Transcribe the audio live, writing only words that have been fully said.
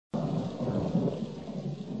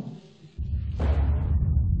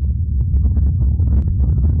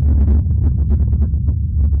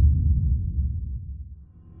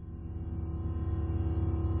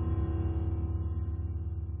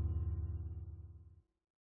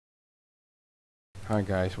Hi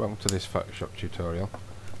guys, welcome to this Photoshop tutorial.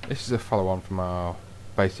 This is a follow-on from our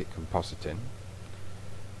Basic Compositing.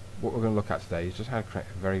 What we're going to look at today is just how to create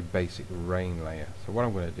a very basic rain layer. So what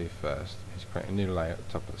I'm going to do first is create a new layer at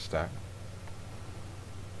the top of the stack.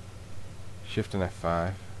 Shift and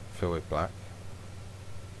F5, fill with black.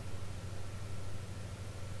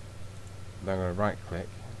 Then I'm going to right click,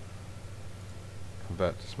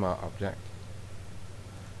 convert to Smart Object,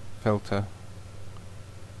 filter,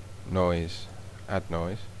 noise, add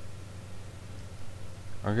noise.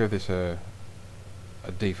 I'll give this a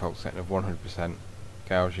default setting of 100%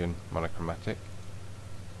 Gaussian monochromatic.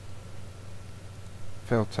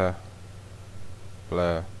 Filter,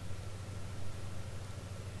 blur,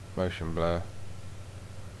 motion blur.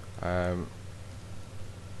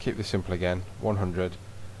 Keep this simple again, 100.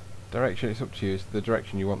 Direction, it's up to you, it's the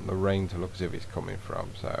direction you want the rain to look as if it's coming from.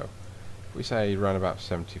 So if we say around about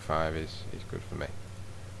 75 is good for me.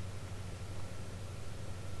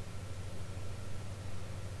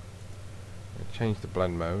 Change the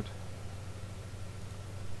blend mode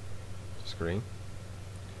to screen.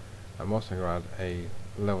 I'm also going to add a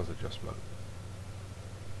levels adjustment.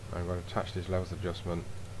 I'm going to attach this levels adjustment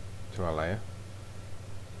to our layer,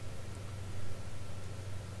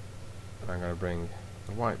 and I'm going to bring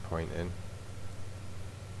the white point in,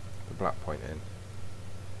 the black point in.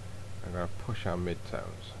 I'm going to push our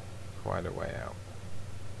midtones quite a way out.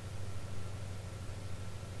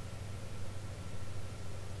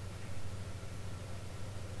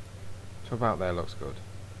 So about there looks good.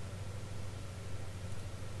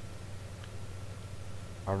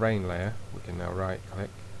 Our rain layer, we can now right click,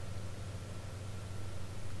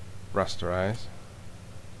 rasterize,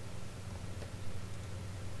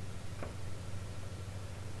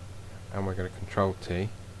 and we're going to Control T,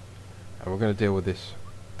 and we're going to deal with this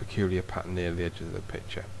peculiar pattern near the edge of the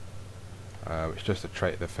picture. It's just a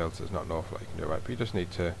trait of the filter, there's not an awful lot you can do about it, but you just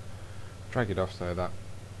need to drag it off so that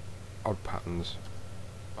odd patterns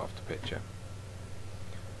off the picture.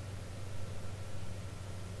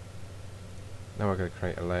 Now we're going to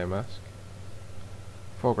create a layer mask.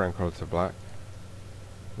 Foreground colour to black.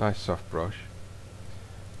 Nice soft brush.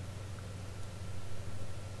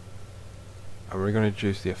 And we're going to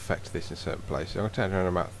reduce the effect of this in certain places. I'm going to turn it around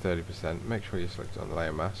about 30%. Make sure you select it on the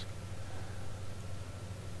layer mask.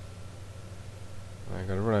 And I'm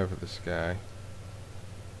going to run over the sky.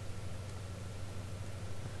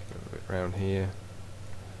 A bit around here.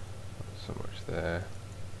 So much there.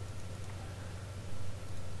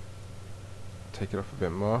 Take it off a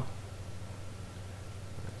bit more.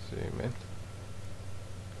 Let's zoom in.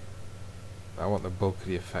 I want the bulk of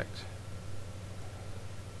the effect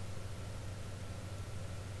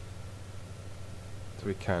to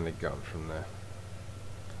be kind of gone from there.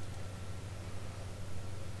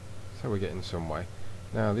 So we're getting some way.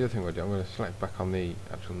 Now the other thing we'll do, I'm going to select back on the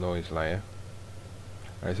actual noise layer.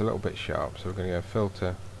 And it's a little bit sharp, so we're going to go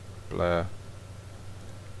filter, blur,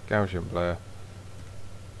 Gaussian blur,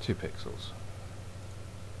 2 pixels.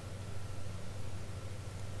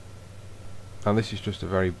 And this is just a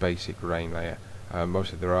very basic rain layer.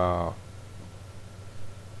 Mostly there are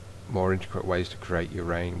more intricate ways to create your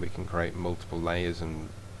rain. We can create multiple layers and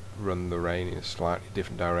run the rain in slightly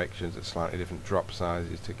different directions at slightly different drop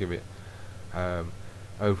sizes to give it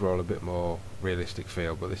overall a bit more realistic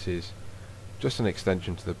feel. But this is just an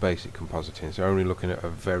extension to the basic compositing, so only looking at a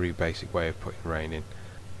very basic way of putting rain in.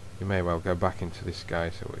 You may well go back into this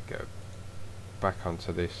guy, so we go back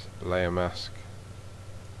onto this layer mask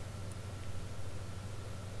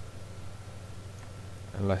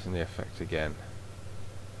and lessen the effect again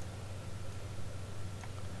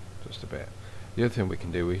just a bit. The other thing we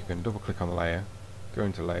can do, we can double click on the layer, go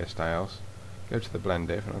into layer styles, go to the blend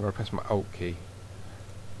diff, and I'm going to press my Alt key,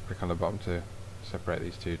 click on the bottom to separate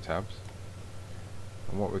these 2 tabs.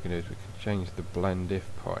 And what we can do is we can change the blend diff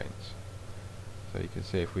points. So you can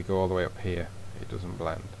see if we go all the way up here, it doesn't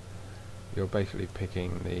blend. You're basically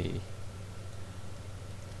picking the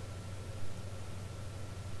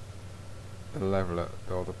level at,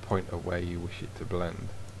 or the point of where you wish it to blend.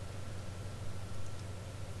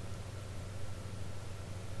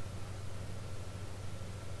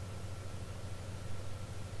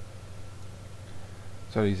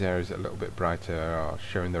 So these areas that are a little bit brighter are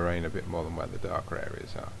showing the rain a bit more than where the darker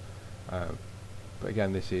areas are. But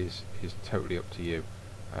again, this is totally up to you.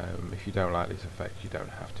 If you don't like this effect, you don't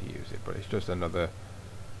have to use it, but it's just another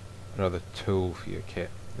tool for your kit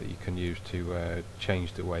that you can use to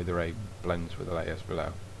change the way the rain blends with the layers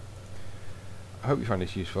below. I hope you find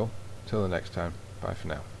this useful. Till the next time, bye for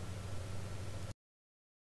now.